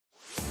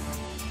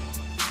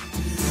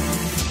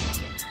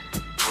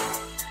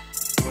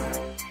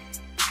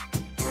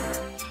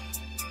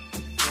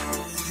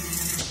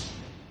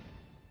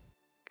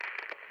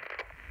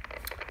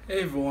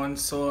Hey everyone,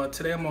 so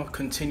today I'm going to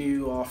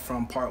continue off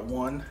from part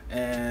 1,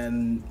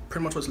 and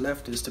pretty much what's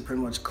left is to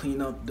pretty much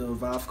clean up the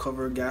valve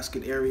cover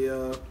gasket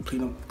area,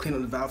 clean up the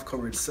valve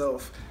cover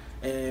itself,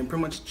 and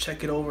pretty much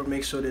check it over,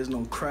 make sure there's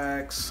no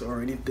cracks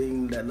or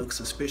anything that looks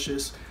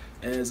suspicious,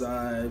 as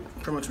I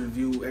pretty much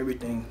review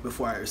everything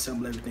before I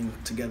assemble everything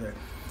together.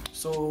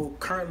 So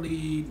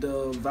currently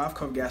the valve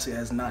cover gasket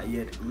has not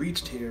yet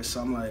reached here, so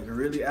I'm like,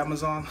 really,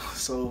 Amazon?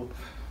 So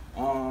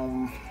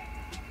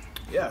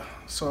yeah,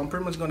 so I'm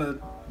pretty much gonna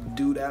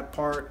do that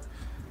part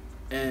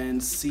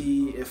and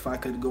see if I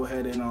could go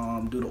ahead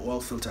and do the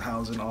oil filter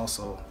housing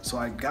also. So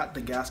I got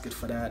the gasket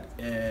for that,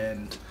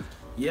 and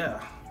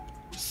yeah.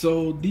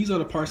 So these are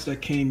the parts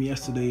that came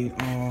yesterday.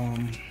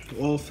 The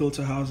oil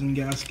filter housing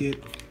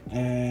gasket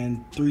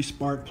and 3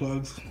 spark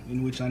plugs,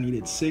 in which I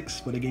needed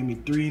 6, but they gave me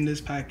 3 in this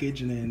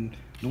package, and then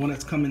the one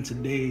that's coming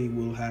today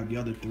will have the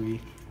other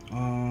 3.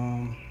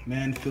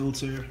 Man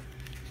filter,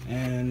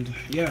 and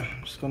yeah,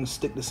 I'm just gonna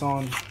stick this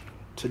on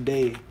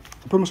today.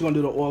 I'm pretty much gonna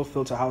do the oil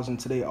filter housing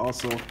today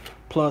also,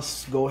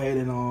 plus go ahead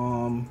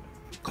and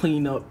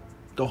clean up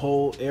the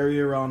whole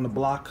area around the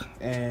block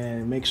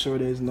and make sure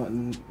there's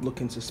nothing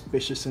looking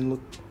suspicious and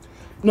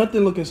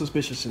nothing looking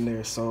suspicious in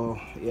there. So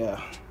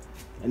yeah,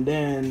 and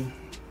then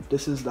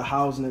this is the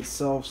housing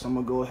itself, so I'm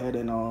gonna go ahead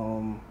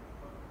and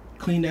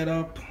clean that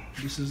up.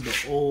 This is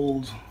the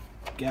old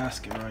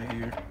gasket right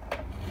here.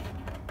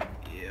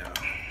 Yeah,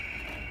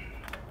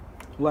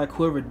 like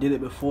whoever did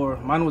it before,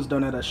 mine was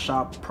done at a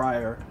shop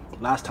prior,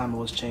 last time it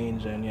was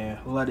changed, and yeah,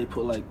 look like they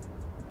put like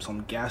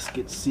some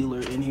gasket sealer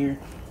in here.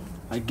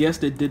 I guess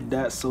they did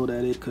that so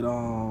that it could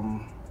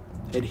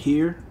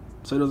adhere,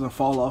 so it doesn't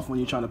fall off when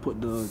you're trying to put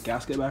the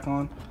gasket back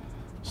on.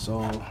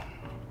 So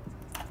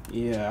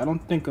yeah, I don't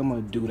think I'm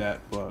gonna do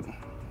that, but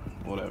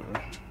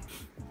whatever.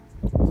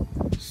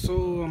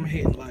 So I'm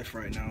hating life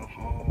right now.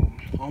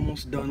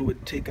 Almost done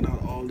with taking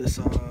out all this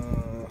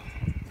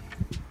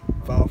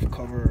valve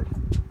cover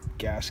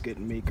gasket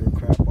maker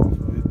crap off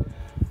of it.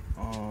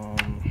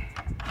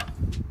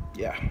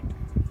 Yeah,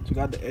 so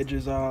got the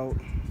edges out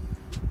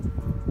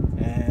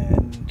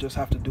and just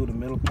have to do the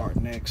middle part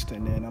next,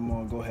 and then I'm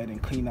gonna go ahead and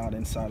clean out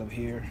inside of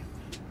here.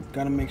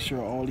 Gotta make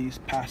sure all these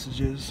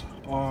passages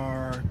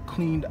are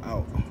cleaned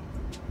out.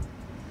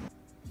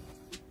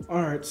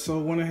 Alright, so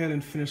went ahead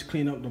and finished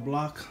cleaning up the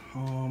block.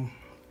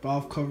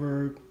 Valve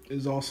cover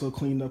is also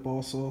cleaned up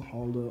also,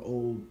 all the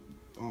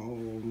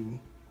old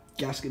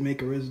gasket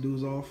maker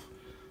residues off.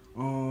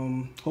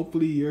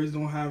 Hopefully yours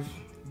don't have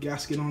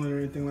gasket on it or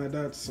anything like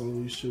that, so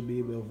you should be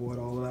able to avoid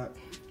all of that.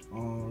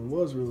 It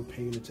was a real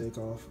pain to take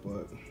off,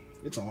 but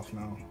it's off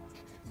now.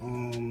 What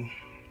I'm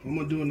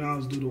gonna do now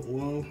is do the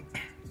oil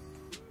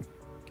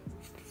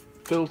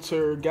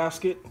filter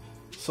gasket.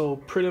 So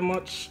pretty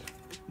much,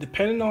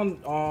 depending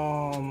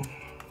on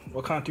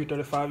what kind of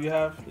 335 you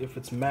have, if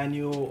it's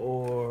manual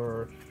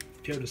or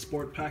if you have the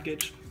sport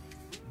package,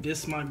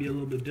 this might be a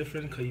little bit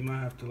different because you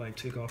might have to like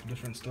take off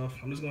different stuff.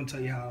 I'm just gonna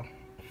tell you how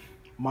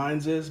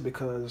mine's is,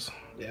 because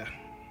yeah,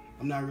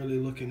 I'm not really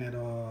looking at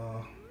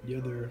the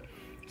other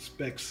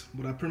specs,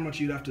 but I pretty much,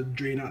 you'd have to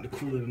drain out the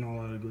coolant and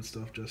all that good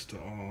stuff just to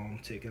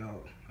take it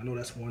out. I know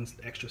that's one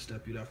extra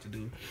step you'd have to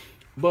do,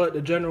 but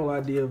the general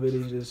idea of it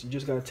is just, you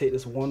just got to take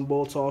this one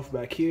bolt off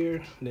back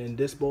here, then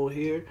this bolt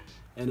here,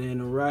 and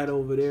then right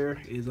over there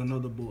is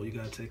another bolt you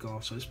got to take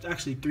off. So it's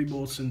actually 3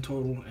 bolts in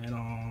total,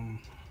 and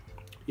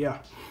yeah.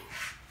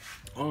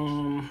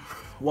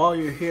 While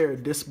you're here,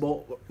 this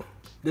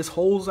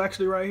hole's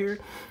actually right here.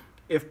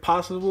 If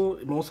possible,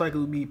 it most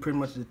likely will be pretty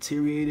much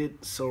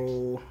deteriorated.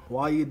 So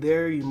while you're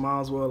there, you might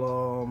as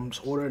well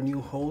just order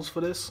new holes for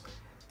this,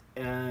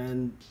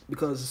 and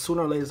because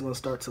sooner or later it's gonna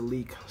start to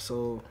leak.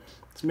 So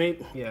it's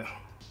made, yeah.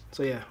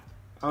 So yeah,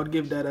 I would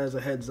give that as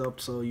a heads up.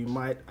 So you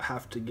might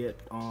have to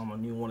get a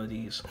new one of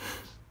these.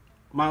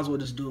 Might as well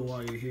just do it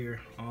while you're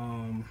here.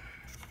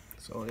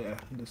 So yeah,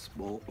 this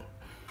bolt.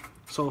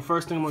 So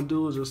first thing I'm gonna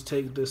do is just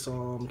take this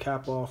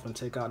cap off and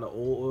take out the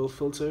old oil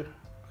filter,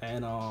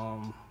 and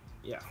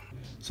yeah.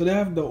 So they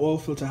have the oil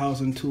filter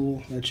housing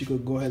tool that you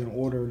could go ahead and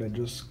order that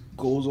just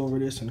goes over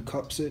this and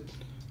cups it,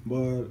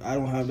 but I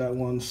don't have that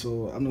one,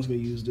 so I'm just gonna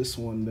use this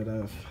one that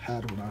I've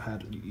had when I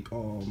had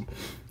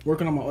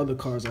working on my other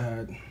cars I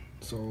had.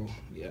 So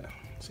yeah,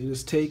 so you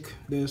just take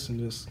this and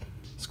just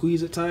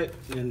squeeze it tight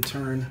and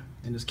turn,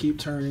 and just keep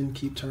turning,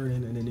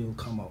 and then it'll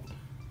come out.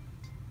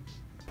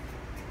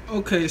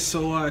 Okay,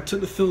 so I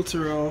took the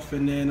filter off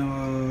and then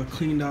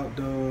cleaned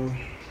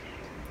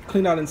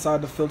out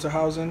inside the filter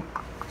housing.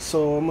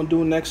 So I'm gonna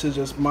do next is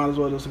just might as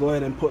well just go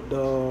ahead and put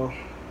the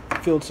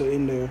filter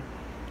in there.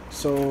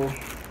 So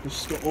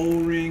this is the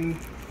O-ring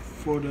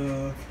for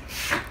the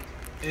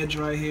edge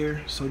right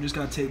here. So just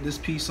gotta take this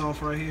piece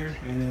off right here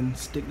and then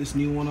stick this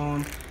new one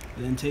on,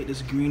 and then take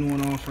this green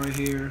one off right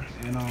here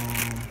and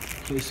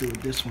place it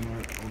with this one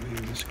right over here,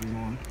 this green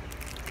one.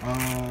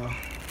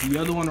 The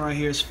other one right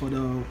here is for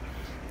the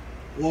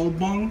oil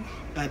bung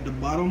at the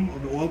bottom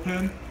of the oil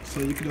pan, so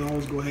you can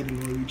always go ahead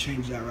and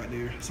rechange that right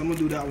there. So I'm gonna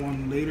do that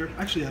one later.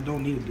 Actually, I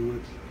don't need to do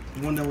it.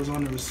 The one that was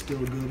on there was still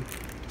good.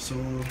 So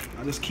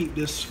I just keep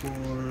this for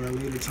a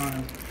later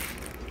time.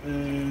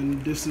 And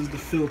this is the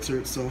filter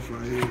itself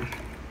right here.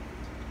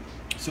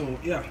 So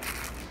yeah,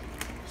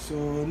 so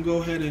I'm gonna go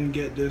ahead and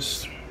get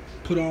this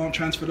put on,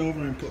 transferred over,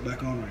 and put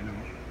back on right now.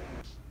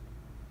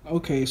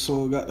 Okay,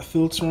 so got the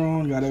filter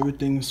on, got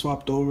everything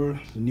swapped over,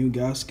 the new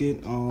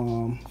gasket.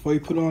 Before you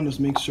put it on, just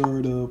make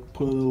sure to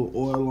put a little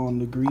oil on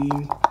the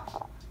green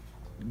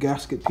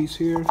gasket piece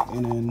here,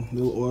 and then a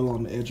little oil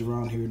on the edge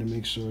around here to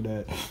make sure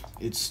that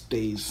it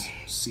stays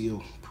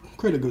sealed.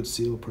 Create a good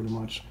seal, pretty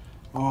much.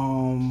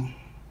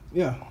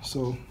 Yeah,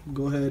 so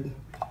go ahead,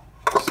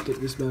 stick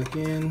this back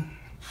in,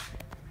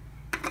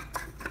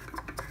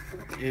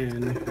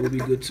 and we'll be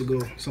good to go.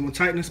 So I'm gonna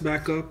tighten this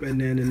back up,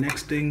 and then the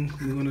next thing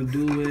we're gonna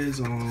do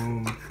is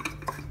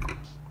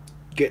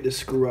get this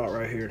screw out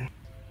right here.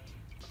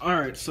 All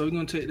right, so we're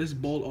gonna take this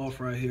bolt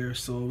off right here.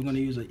 So we're gonna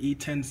use an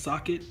E10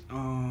 socket.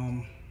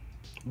 I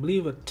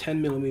believe a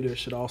 10mm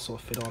should also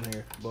fit on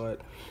here,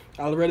 but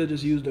I'd rather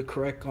just use the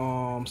correct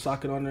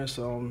socket on there,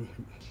 so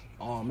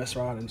mess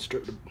around and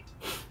strip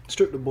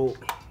the bolt.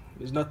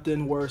 There's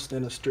nothing worse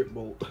than a strip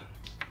bolt.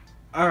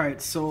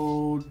 Alright,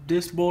 so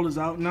this bolt is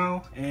out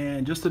now,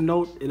 and just a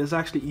note, it is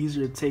actually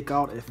easier to take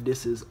out if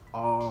this is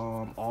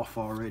off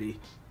already.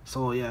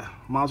 So yeah,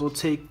 might as well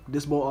take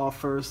this bolt off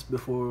first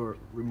before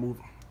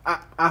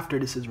after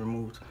this is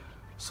removed.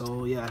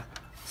 So yeah,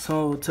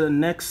 so to the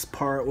next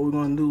part, what we're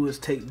gonna do is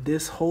take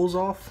this hose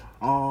off.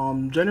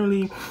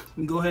 Generally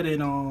you go ahead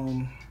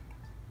and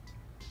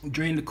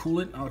drain the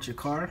coolant out your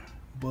car,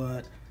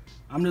 but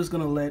I'm just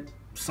gonna let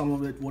some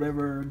of it,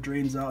 whatever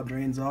drains out.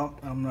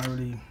 I'm not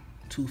really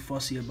too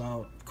fussy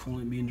about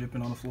coolant being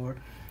dripping on the floor.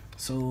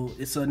 So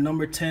it's a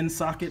number 10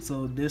 socket,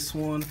 so this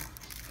one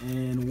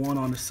and one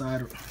on the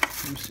side.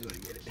 Let me see if I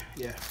get it.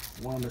 Yeah,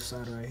 one on the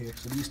side right here.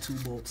 So these two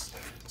bolts,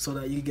 so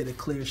that you get a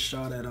clear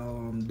shot at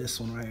this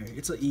one right here.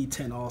 It's an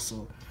E10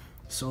 also.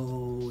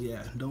 So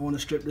yeah, don't want to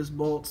strip this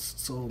bolts,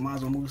 so might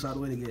as well move this out of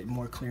the way to get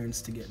more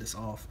clearance to get this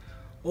off.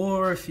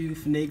 Or if you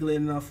finagle it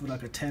enough with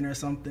like a 10 or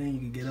something, you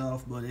can get it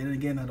off. But then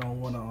again, I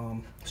don't want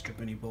to strip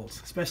any bolts,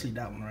 especially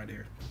that one right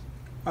there.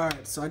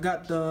 Alright, so I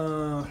got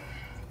the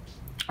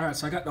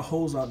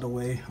hose out the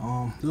way.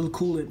 Little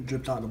coolant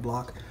dripped out the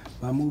block.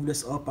 But I moved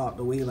this up out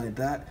the way like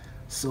that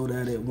so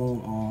that it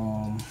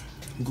won't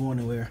go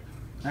anywhere.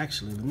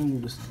 Actually, let me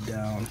move this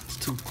down. It's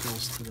too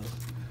close to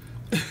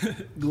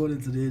the going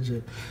into the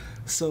engine.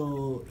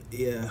 So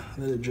yeah,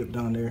 let it drip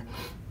down there.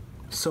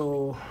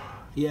 So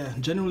yeah,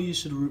 generally you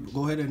should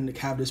go ahead and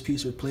have this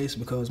piece replaced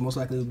because most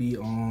likely it'll be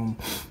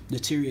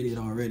deteriorated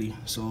already.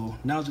 So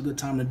now's a good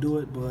time to do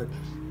it. But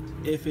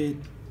if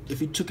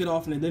you took it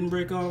off and it didn't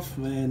break off,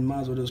 then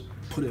might as well just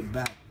put it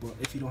back. But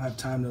if you don't have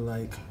time to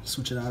like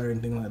switch it out or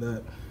anything like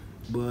that.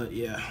 But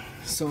yeah,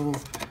 so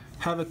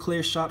have a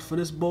clear shot for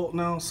this bolt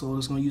now. So I'm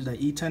just gonna use that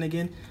E10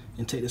 again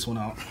and take this one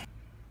out.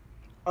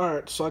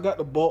 Alright, so I got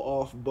the bolt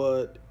off,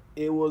 but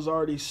it was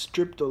already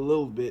stripped a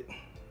little bit.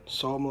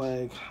 So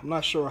I'm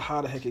not sure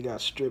how the heck it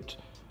got stripped.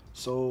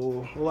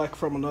 So like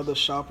from another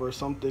shop or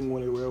something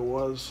where it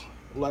was,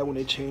 like when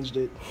they changed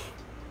it,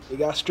 it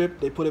got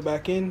stripped, they put it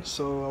back in.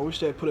 So I wish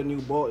they had put a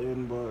new bolt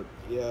in, but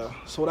yeah.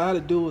 So what I had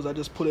to do was I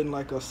just put in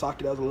like a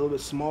socket that was a little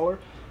bit smaller,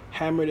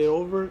 hammered it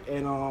over,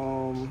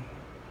 and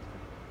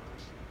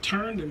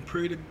turned and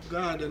prayed to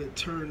God that it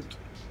turned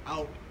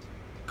out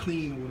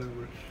clean or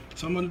whatever.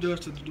 So what I'm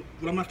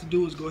gonna have to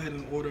do is go ahead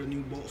and order a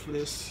new bolt for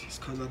this,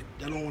 because I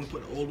don't want to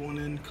put the old one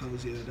in,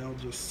 because yeah, that would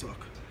just suck.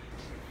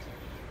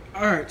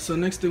 Alright, so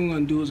next thing we're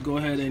gonna do is go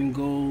ahead and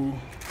go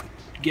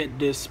get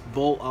this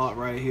bolt out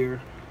right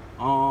here.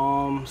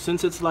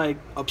 Since it's like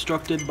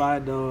obstructed by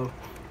the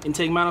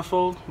intake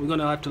manifold, we're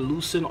gonna have to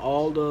loosen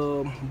all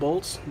the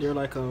bolts. They're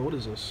like what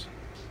is this?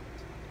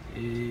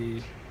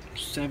 A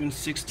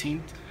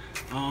 7/16.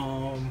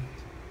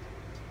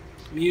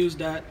 We use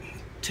that,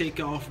 take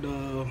off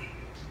the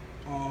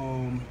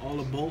all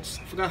the bolts.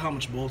 I forgot how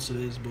much bolts it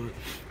is, but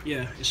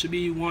yeah, it should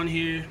be one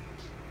here,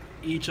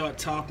 each at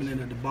top, and then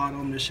at the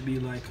bottom there should be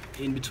like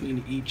in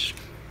between each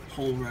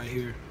hole right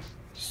here.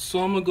 So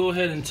I'm gonna go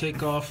ahead and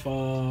take off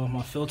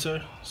my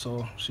filter.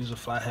 So she's a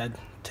flathead.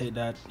 Take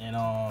that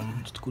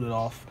and scoot it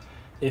off.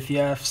 If you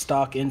have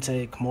stock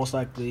intake, most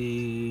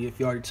likely if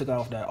you already took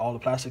off all the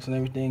plastics and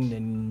everything,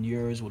 then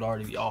yours would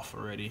already be off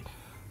already.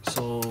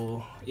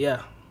 So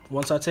yeah,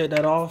 once I take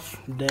that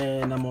off,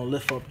 then I'm gonna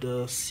lift up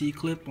the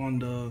C-clip on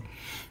the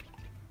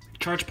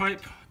charge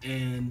pipe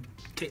and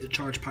take the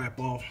charge pipe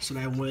off, so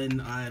that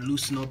when I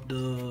loosen up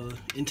the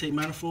intake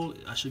manifold,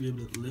 I should be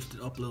able to lift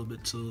it up a little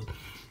bit to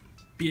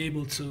be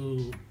able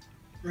to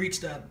reach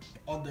that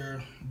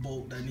other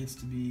bolt that needs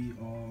to be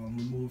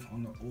removed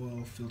on the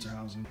oil filter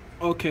housing.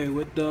 Okay,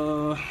 with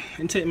the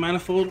intake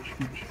manifold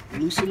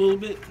loose a little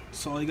bit,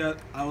 so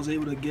I was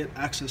able to get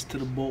access to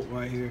the bolt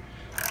right here.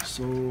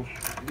 So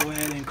go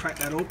ahead and crack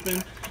that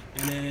open,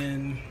 and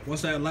then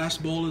once that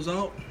last bolt is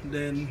out,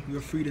 then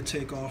you're free to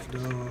take off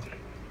the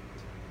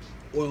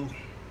oil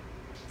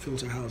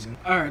filter housing.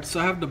 Alright, so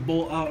I have the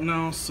bolt out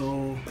now,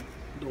 so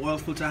the oil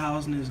filter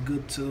housing is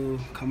good to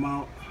come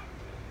out.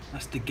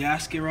 That's the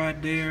gasket right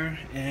there,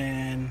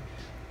 and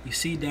you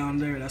see down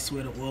there, that's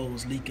where the oil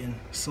was leaking.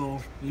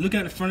 So you look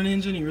at the front of the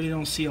engine, you really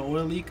don't see an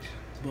oil leak,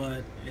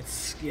 but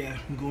it's, yeah,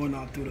 going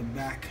out through the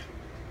back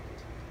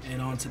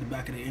and onto the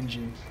back of the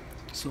engine.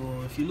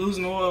 So if you're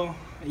losing oil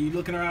and you're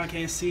looking around,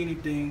 can't see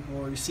anything,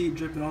 or you see it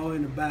dripping all the way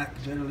in the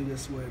back, generally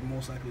that's where it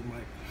most likely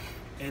might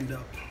end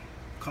up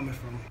coming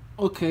from.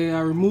 Okay,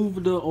 I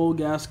removed the old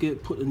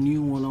gasket, put a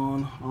new one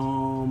on.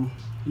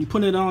 When you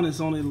put it on,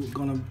 it's only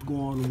gonna go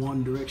on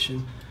one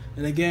direction.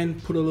 And again,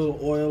 put a little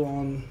oil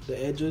on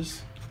the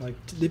edges. Like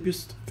dip your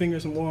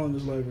fingers in oil and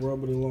just like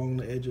rub it along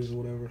the edges or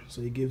whatever.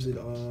 So it gives it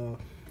a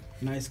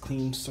nice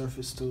clean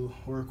surface to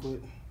work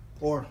with.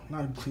 Or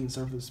not a clean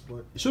surface,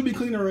 but it should be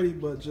clean already,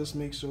 but just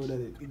make sure that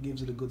it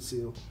gives it a good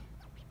seal.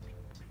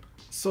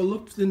 So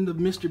looked in the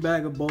mystery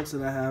bag of bolts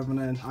that I have, and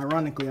then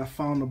ironically I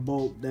found a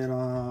bolt that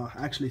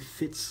actually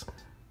fits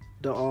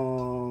the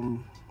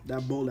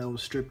that bolt that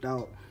was stripped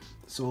out.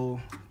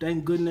 So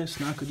thank goodness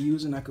now I could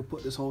use it and I could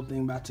put this whole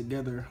thing back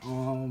together.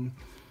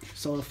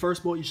 So the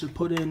first bolt you should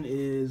put in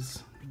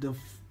is the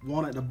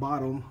one at the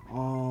bottom,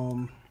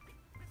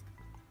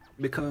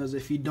 because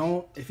if you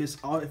don't, if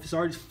it's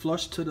already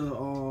flush to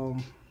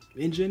the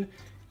engine,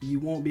 you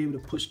won't be able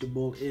to push the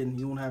bolt in.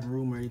 You won't have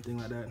room or anything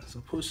like that.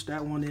 So push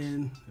that one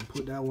in and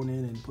put that one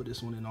in and put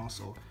this one in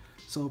also.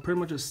 So pretty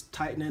much just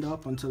tighten it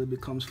up until it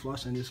becomes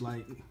flush, and just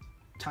like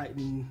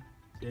tighten,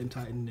 then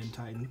tighten, then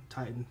tighten,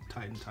 tighten,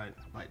 tighten, tighten,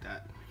 like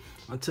that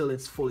until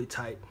it's fully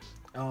tight.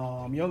 You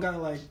don't gotta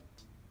like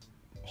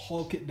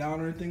hulk it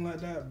down or anything like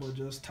that, but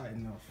just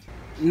tighten enough.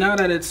 Now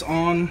that it's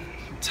on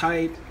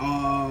tight,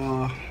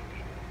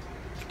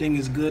 thing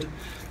is good.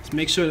 Just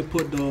make sure to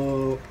put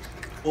the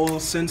oil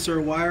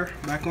sensor wire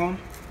back on.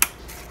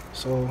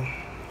 So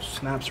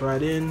snaps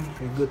right in,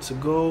 you're good to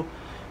go.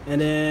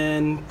 And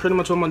then pretty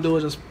much what I'm gonna do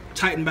is just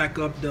tighten back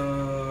up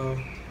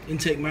the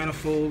intake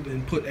manifold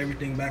and put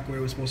everything back where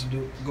it was supposed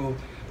to go.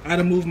 I had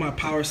to move my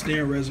power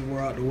steering reservoir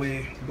out the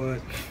way,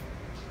 but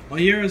on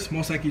yours,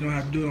 most likely you don't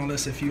have to do it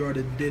unless if you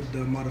already did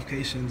the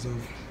modifications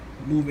of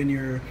moving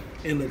your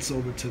inlets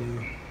over to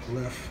the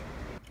left.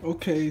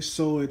 Okay,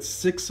 so it's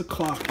 6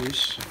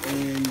 o'clock-ish,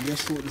 and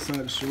guess what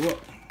decided to show up?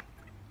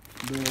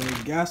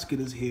 The gasket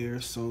is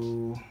here,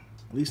 so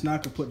at least now I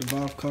can put the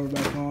valve cover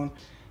back on,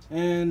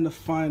 and the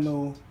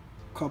final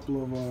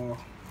couple of,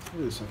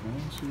 wait a second,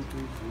 1, 2,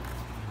 3,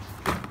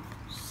 4,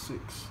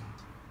 6.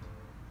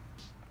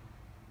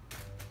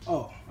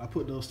 Oh, I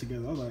put those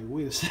together. I was like,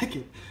 wait a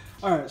second.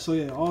 All right, so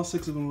yeah, all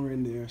 6 of them were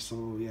in there,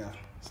 so yeah.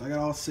 So I got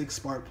all 6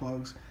 spark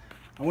plugs.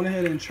 I went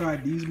ahead and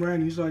tried these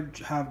brand. Usually I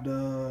have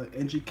the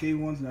NGK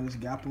ones and I just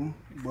gap them,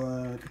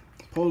 but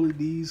supposedly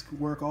these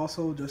work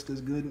also just as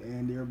good,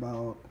 and they're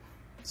about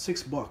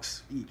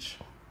 $6 each.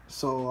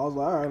 So I was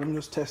like, all right, let me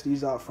just test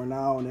these out for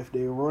now, and if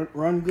they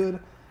run good,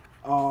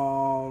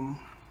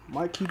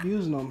 might keep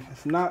using them.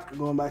 If not,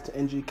 going back to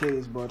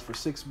NGKs, but for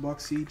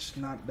 $6 each,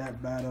 not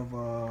that bad of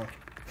a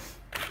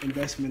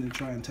investment to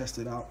try and test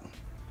it out.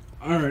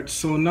 All right,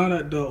 so now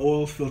that the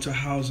oil filter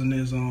housing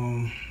is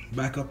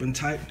back up and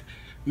tight,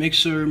 make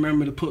sure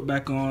remember to put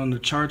back on the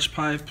charge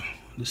pipe,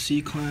 the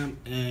C-clamp,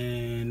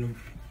 and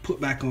put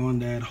back on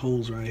that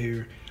hose right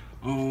here.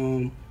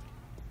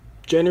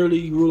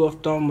 Generally, rule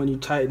of thumb when you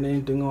tighten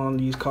anything on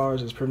these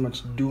cars is pretty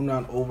much do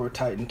not over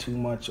tighten too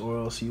much, or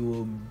else you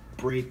will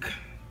break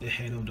the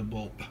head of the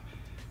bolt.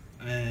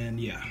 And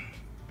yeah,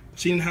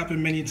 seen it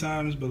happen many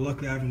times, but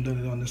luckily I haven't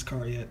done it on this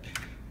car yet.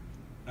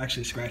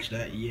 Actually scratched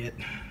that yet.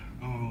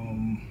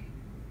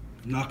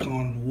 Knock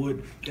on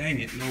wood. Dang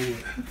it, no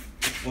wood.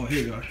 Oh,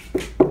 here you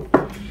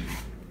go.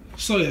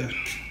 So yeah,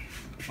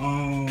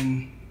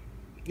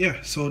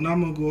 yeah. So now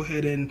I'm gonna go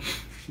ahead and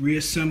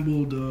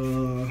reassemble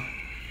the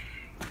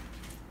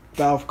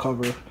valve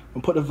cover.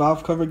 I'll put the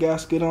valve cover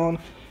gasket on,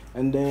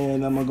 and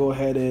then I'm gonna go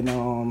ahead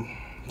and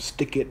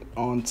stick it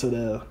onto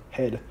the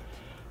head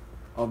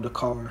of the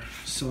car.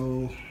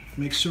 So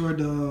make sure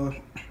the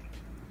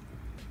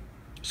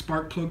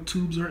spark plug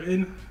tubes are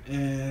in,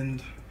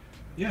 and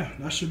yeah,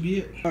 that should be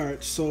it. All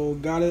right, so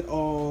got it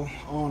all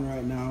on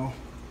right now.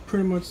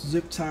 Pretty much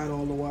zip tied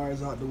all the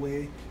wires out the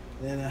way.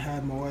 Then I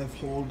had my wife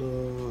hold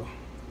the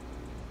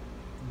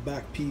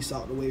back piece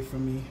out the way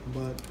from me,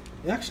 but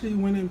it actually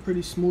went in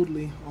pretty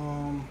smoothly.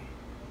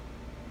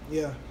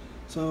 Yeah,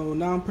 so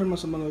now I'm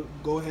gonna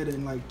go ahead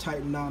and like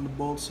tighten down the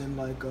bolts, and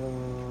like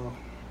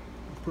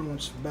pretty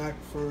much back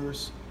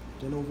first,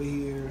 then over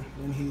here,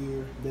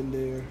 then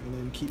there, and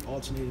then keep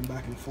alternating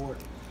back and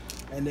forth.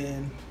 And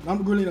then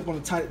I'm really not going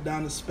to tighten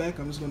down the spec.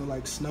 I'm just going to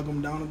like snug them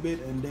down a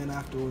bit, and then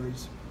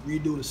afterwards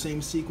redo the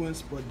same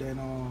sequence, but then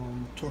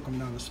torque them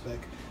down the spec.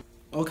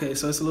 Okay,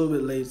 so it's a little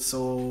bit late,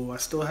 so I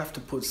still have to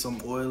put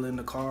some oil in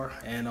the car,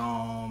 and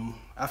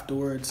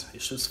afterwards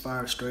it should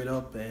fire straight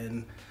up,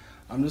 and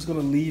I'm just going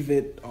to leave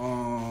it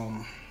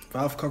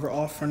valve cover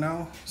off for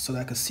now, so that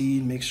I can see,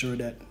 make sure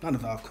that, not the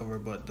valve cover,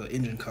 but the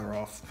engine cover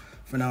off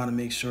for now, to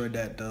make sure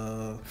that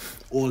the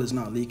oil is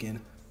not leaking.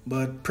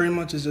 But pretty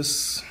much it's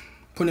just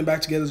putting it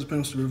back together is pretty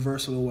much the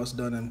reversal of what's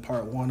done in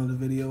part 1 of the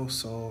video.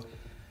 So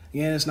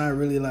again, it's not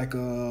really like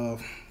a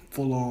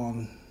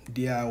full-on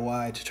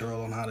DIY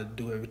tutorial on how to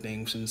do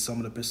everything, since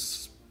some of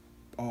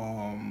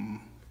the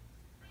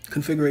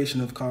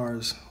configuration of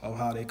cars of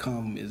how they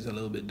come is a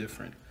little bit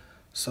different.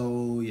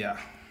 So yeah,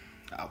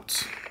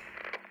 out.